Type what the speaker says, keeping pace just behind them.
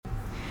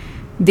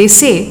They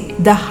say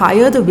the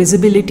higher the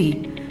visibility,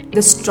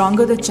 the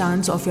stronger the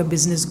chance of your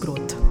business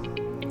growth.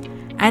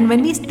 And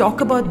when we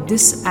talk about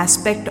this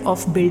aspect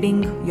of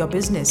building your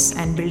business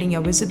and building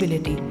your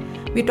visibility,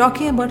 we're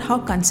talking about how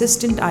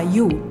consistent are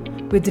you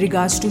with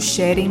regards to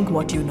sharing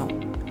what you know.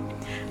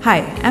 Hi,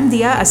 I'm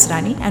Diya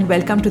Asrani and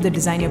welcome to the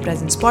Design Your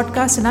Presence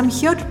podcast, and I'm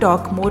here to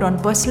talk more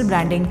on personal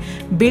branding,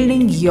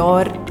 building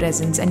your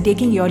presence and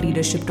taking your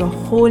leadership to a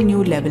whole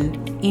new level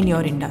in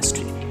your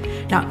industry.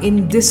 Now,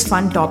 in this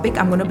fun topic,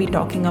 I'm going to be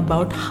talking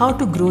about how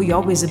to grow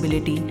your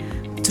visibility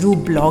through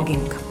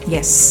blogging.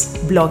 Yes,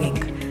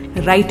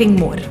 blogging, writing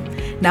more.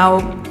 Now,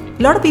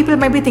 a lot of people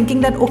might be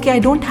thinking that, okay, I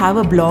don't have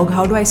a blog.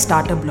 How do I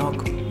start a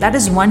blog? That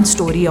is one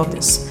story of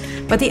this.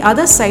 But the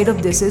other side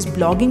of this is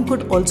blogging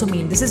could also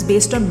mean, this is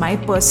based on my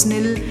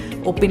personal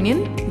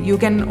opinion. You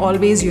can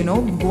always,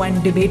 go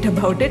and debate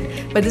about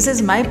it. But this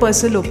is my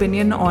personal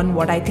opinion on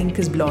what I think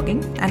is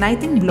blogging. And I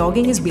think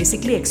blogging is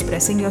basically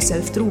expressing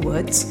yourself through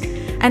words.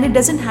 And it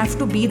doesn't have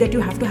to be that you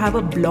have to have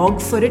a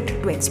blog for it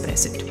to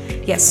express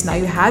it. Yes, now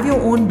you have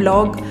your own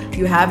blog,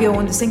 you have your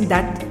own this thing,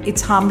 that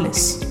it's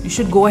harmless. You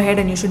should go ahead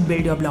and you should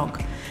build your blog.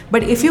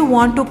 But if you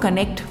want to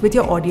connect with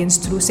your audience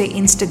through, say,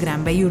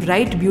 Instagram, where you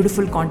write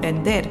beautiful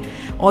content there,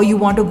 or you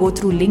want to go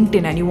through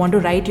LinkedIn and you want to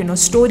write,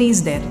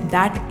 stories there,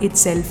 that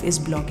itself is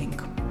blogging.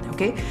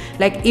 Okay?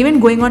 Like even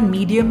going on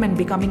Medium and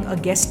becoming a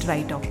guest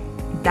writer,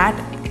 that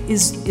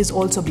is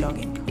also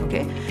blogging.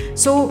 Okay?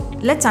 So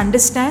let's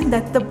understand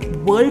that the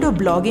world of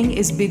blogging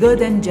is bigger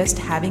than just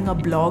having a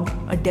blog,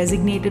 a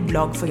designated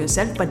blog for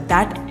yourself, but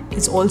that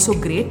is also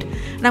great.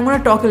 And I'm going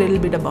to talk a little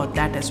bit about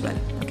that as well.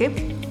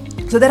 Okay?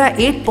 So there are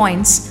 8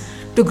 points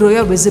to grow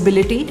your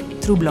visibility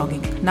through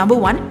blogging. Number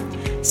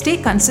 1, stay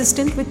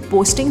consistent with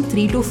posting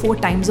 3 to 4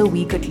 times a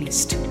week at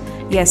least.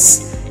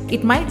 Yes,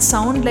 it might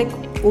sound like,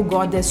 oh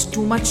God, there's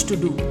too much to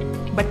do.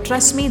 But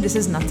trust me, this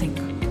is nothing.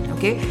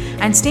 Okay?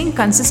 And staying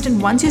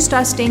consistent, once you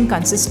start staying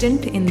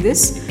consistent in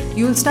this,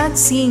 you'll start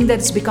seeing that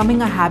it's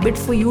becoming a habit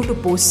for you to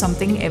post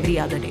something every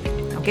other day.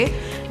 Okay?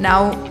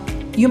 Now,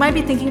 you might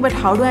be thinking, but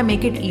how do I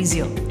make it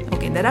easier?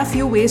 Okay, there are a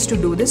few ways to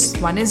do this.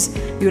 One is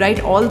you write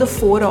all the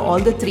 4 or all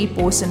the 3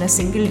 posts in a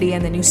single day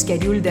and then you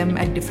schedule them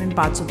at different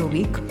parts of the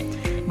week.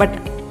 But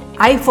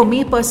for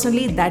me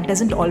personally, that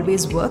doesn't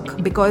always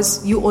work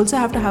because you also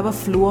have to have a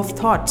flow of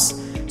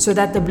thoughts so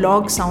that the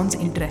blog sounds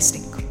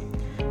interesting.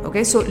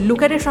 Okay, so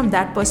look at it from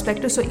that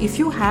perspective. So if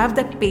you have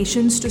that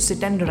patience to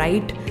sit and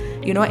write,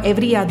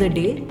 every other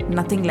day,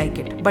 nothing like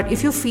it. But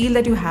if you feel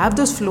that you have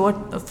those flow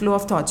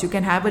of thoughts, you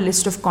can have a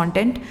list of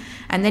content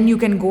and then you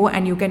can go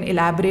and you can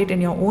elaborate in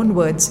your own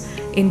words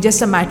in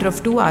just a matter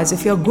of 2 hours.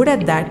 If you're good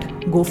at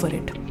that, go for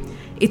it.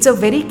 It's a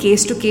very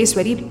case-to-case,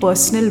 very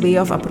personal way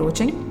of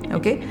approaching.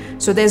 Okay,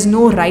 so there's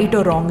no right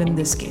or wrong in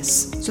this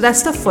case. So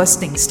that's the first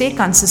thing. Stay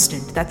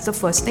consistent. That's the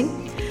first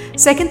thing.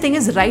 Second thing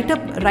is write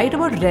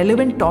about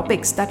relevant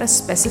topics that are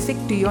specific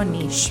to your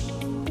niche.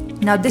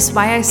 Now, this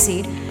why I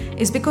say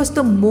is because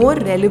the more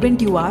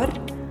relevant you are,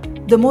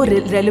 the more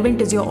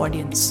relevant is your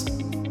audience.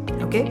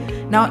 Okay.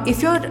 Now,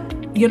 if you're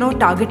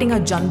targeting a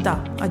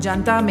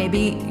janta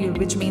maybe,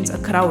 which means a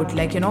crowd,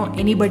 like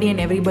anybody and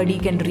everybody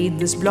can read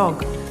this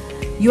blog,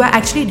 you are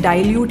actually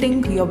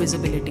diluting your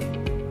visibility.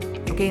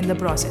 Okay, in the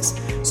process.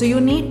 So you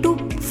need to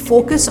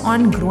focus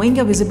on growing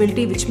your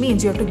visibility, which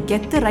means you have to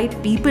get the right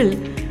people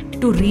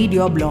to read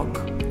your blog.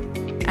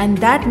 And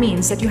that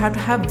means that you have to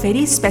have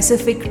very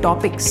specific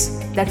topics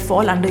that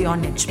fall under your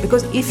niche.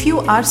 Because if you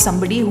are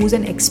somebody who's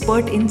an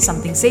expert in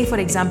something, say for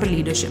example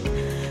leadership,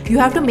 you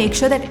have to make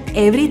sure that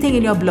everything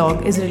in your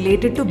blog is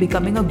related to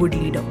becoming a good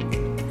leader.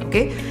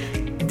 Okay?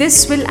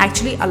 This will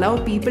actually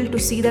allow people to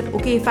see that,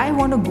 okay, if I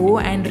want to go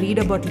and read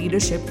about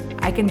leadership,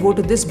 I can go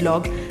to this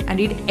blog and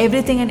read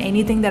everything and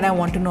anything that I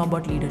want to know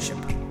about leadership.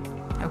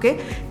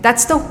 Okay,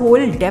 that's the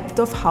whole depth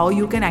of how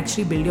you can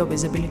actually build your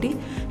visibility,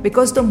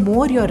 because the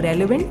more you're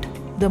relevant,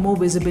 the more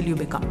visible you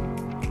become.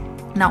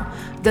 Now,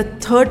 the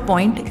third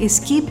point is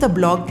keep the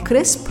blog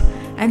crisp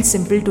and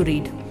simple to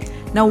read.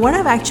 Now, what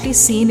I've actually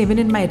seen even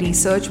in my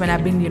research when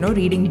I've been,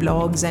 reading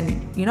blogs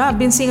and, I've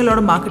been seeing a lot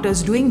of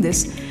marketers doing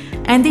this,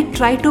 and they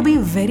try to be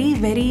very,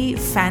 very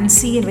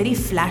fancy and very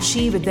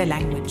flashy with their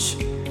language.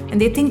 And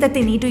they think that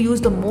they need to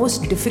use the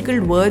most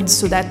difficult words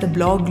so that the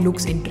blog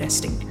looks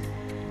interesting.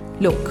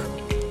 Look,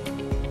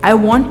 I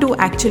want to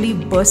actually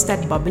burst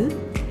that bubble.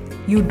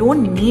 You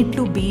don't need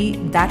to be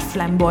that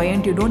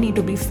flamboyant. You don't need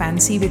to be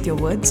fancy with your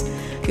words.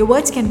 Your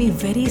words can be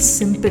very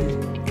simple,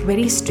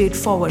 very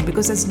straightforward,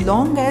 because as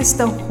long as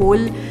the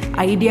whole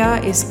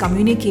idea is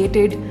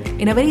communicated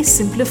in a very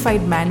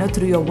simplified manner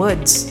through your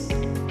words,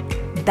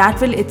 that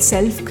will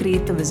itself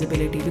create the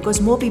visibility because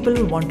more people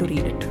will want to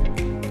read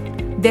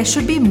it. There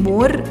should be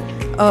more,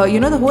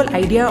 the whole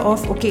idea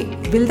of, okay,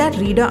 will that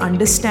reader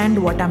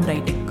understand what I'm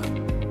writing?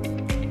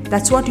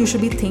 That's what you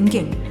should be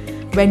thinking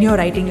when you're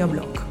writing your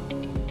blog.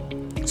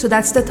 So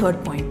that's the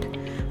third point.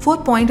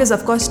 Fourth point is,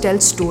 of course, tell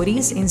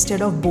stories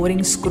instead of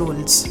boring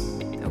scrolls.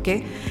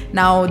 Okay.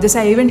 Now, this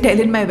I even tell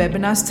in my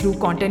webinars through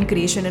content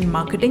creation and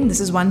marketing. This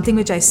is one thing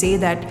which I say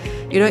that,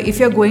 if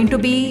you're going to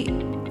be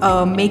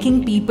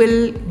making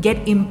people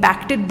get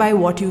impacted by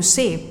what you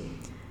say,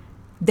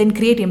 then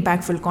create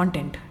impactful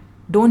content.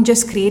 Don't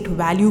just create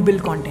valuable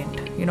content.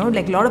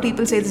 Like a lot of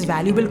people say this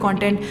valuable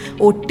content,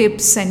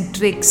 tips and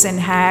tricks and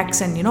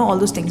hacks and all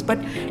those things, but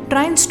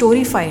try and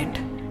storyfy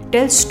it.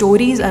 Tell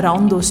stories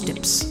around those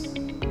tips.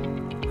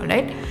 All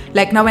right?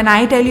 Like now when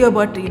I tell you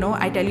about,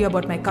 I tell you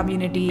about my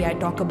community, I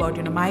talk about,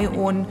 my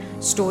own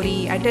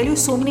story, I tell you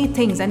so many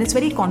things, and it's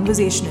very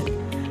conversational.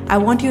 I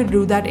want you to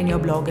do that in your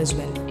blog as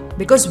well.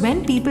 Because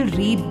when people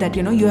read that,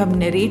 you have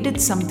narrated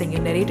something, you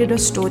narrated a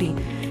story,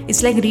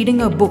 it's like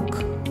reading a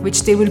book,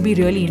 which they will be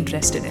really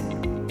interested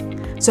in.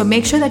 So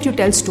make sure that you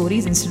tell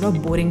stories instead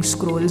of boring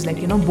scrolls,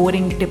 like,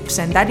 boring tips,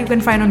 and that you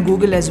can find on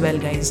Google as well,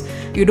 guys.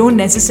 You don't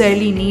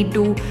necessarily need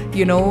to,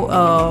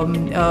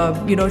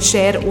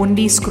 share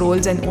only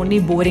scrolls and only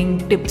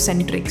boring tips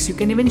and tricks. You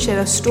can even share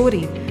a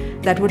story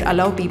that would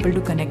allow people to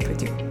connect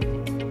with you.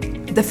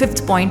 The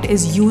fifth point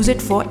is use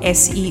it for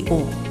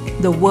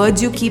SEO. The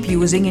words you keep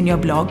using in your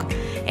blog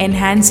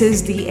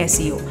enhances the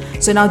SEO.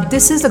 So now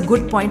this is a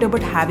good point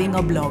about having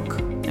a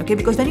blog. Okay,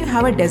 because when you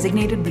have a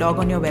designated blog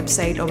on your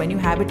website, or when you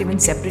have it even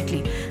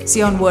separately,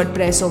 say on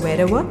WordPress or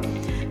wherever,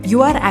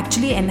 you are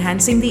actually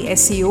enhancing the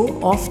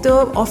SEO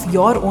of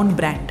your own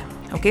brand.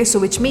 Okay, so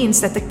which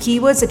means that the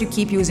keywords that you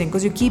keep using,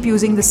 because you keep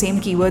using the same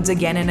keywords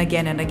again and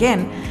again and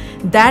again,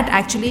 that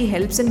actually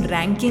helps in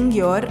ranking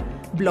your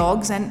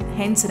blogs and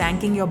hence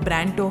ranking your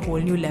brand to a whole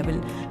new level,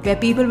 where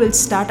people will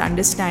start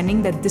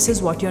understanding that this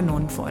is what you're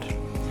known for.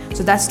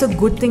 So that's the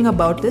good thing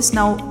about this.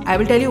 Now, I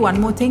will tell you one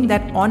more thing,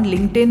 that on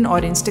LinkedIn or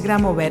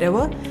Instagram or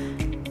wherever,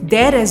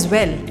 there as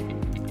well,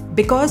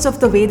 because of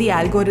the way the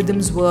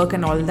algorithms work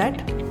and all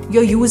that,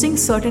 you're using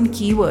certain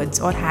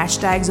keywords or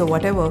hashtags or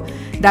whatever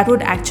that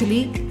would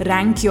actually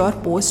rank your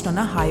post on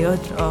a higher,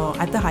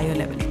 at the higher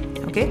level.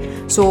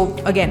 Okay. So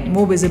again,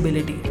 more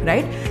visibility,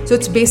 right? So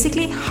it's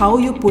basically how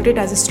you put it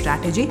as a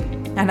strategy.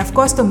 And of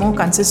course, the more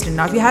consistent.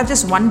 Now, if you have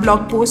just one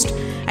blog post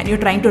and you're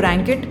trying to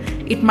rank it,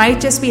 it might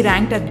just be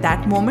ranked at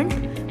that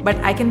moment, but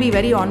I can be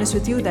very honest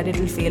with you that it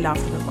will fail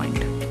after the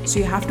point. So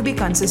you have to be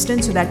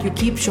consistent so that you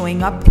keep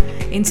showing up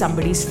in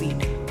somebody's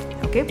feed.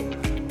 Okay.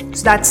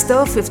 So that's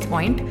the fifth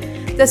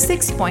point. The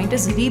sixth point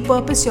is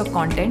repurpose your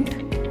content,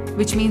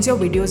 which means your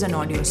videos and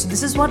audios. So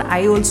this is what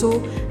I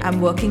also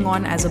am working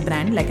on as a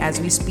brand, like as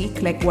we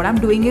speak. Like what I'm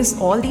doing is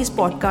all these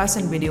podcasts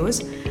and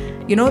videos,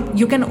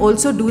 you can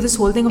also do this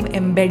whole thing of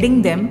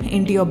embedding them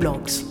into your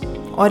blogs,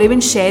 or even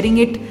sharing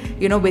it,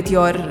 with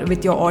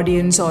your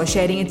audience, or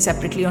sharing it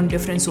separately on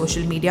different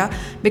social media,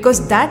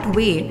 because that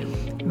way,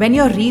 when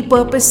you're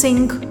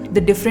repurposing the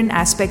different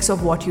aspects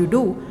of what you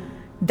do,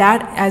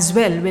 that as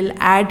well will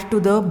add to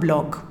the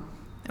blog.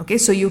 Okay,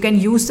 so you can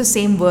use the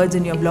same words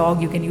in your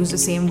blog, you can use the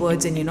same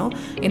words in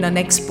a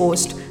next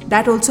post.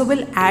 That also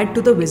will add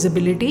to the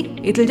visibility.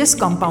 It will just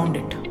compound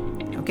it.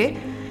 Okay,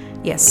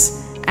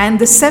 yes. And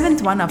the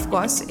seventh one, of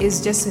course, is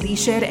just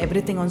reshare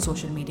everything on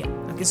social media.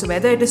 Okay, so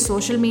whether it is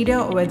social media,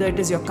 or whether it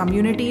is your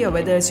community, or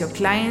whether it's your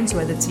clients,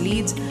 whether it's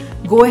leads,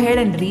 go ahead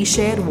and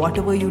reshare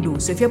whatever you do.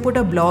 So if you put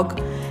a blog,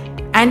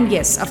 and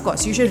yes, of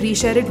course, you should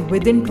reshare it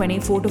within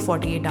 24 to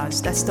 48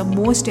 hours. That's the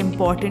most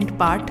important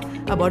part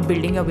about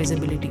building your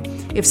visibility.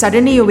 If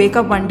suddenly you wake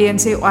up one day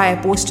and say, I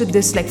posted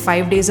this like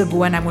 5 days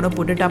ago and I'm going to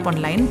put it up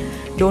online,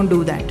 don't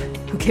do that.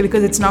 Okay,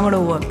 because it's not going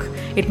to work.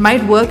 It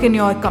might work in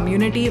your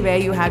community where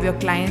you have your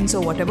clients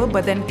or whatever,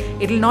 but then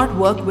it will not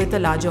work with a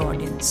larger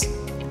audience.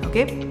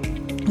 Okay,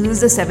 this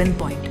is the seventh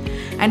point.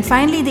 And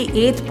finally, the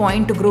eighth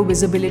point to grow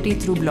visibility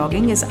through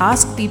blogging is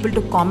ask people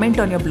to comment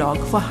on your blog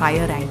for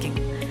higher ranking.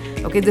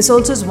 Okay, this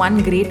also is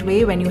one great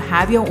way when you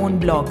have your own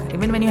blog.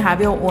 Even when you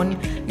have your own,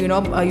 you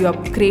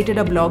have created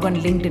a blog on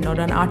LinkedIn or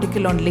an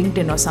article on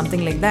LinkedIn or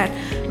something like that.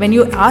 When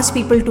you ask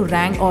people to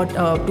rank or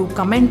to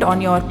comment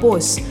on your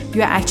posts,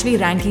 you are actually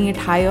ranking it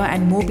higher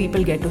and more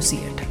people get to see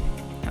it.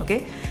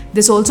 Okay,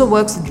 this also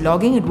works with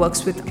blogging. It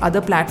works with other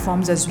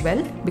platforms as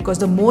well, because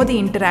the more the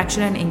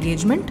interaction and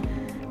engagement,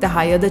 the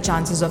higher the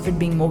chances of it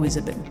being more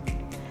visible.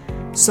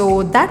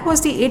 So that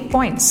was the 8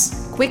 points.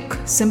 Quick,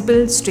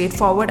 simple,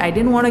 straightforward. I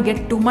didn't want to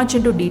get too much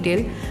into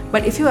detail,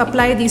 but if you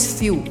apply these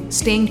few,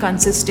 staying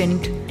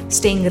consistent,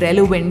 staying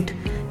relevant,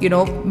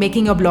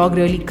 making a blog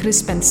really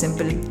crisp and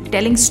simple,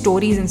 telling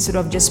stories instead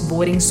of just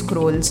boring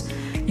scrolls,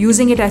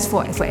 using it as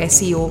for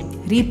SEO,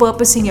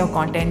 repurposing your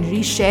content,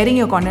 resharing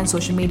your content on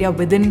social media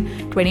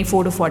within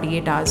 24 to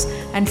 48 hours,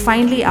 and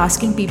finally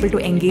asking people to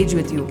engage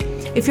with you.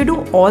 If you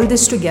do all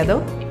this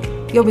together,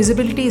 your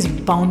visibility is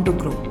bound to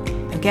grow.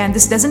 Okay, and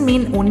this doesn't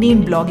mean only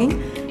in blogging,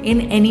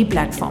 in any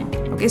platform.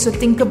 Okay, so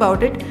think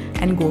about it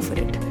and go for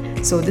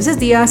it. So this is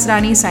Diya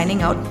Asrani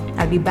signing out.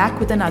 I'll be back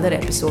with another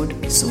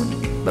episode soon.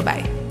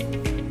 Bye-bye.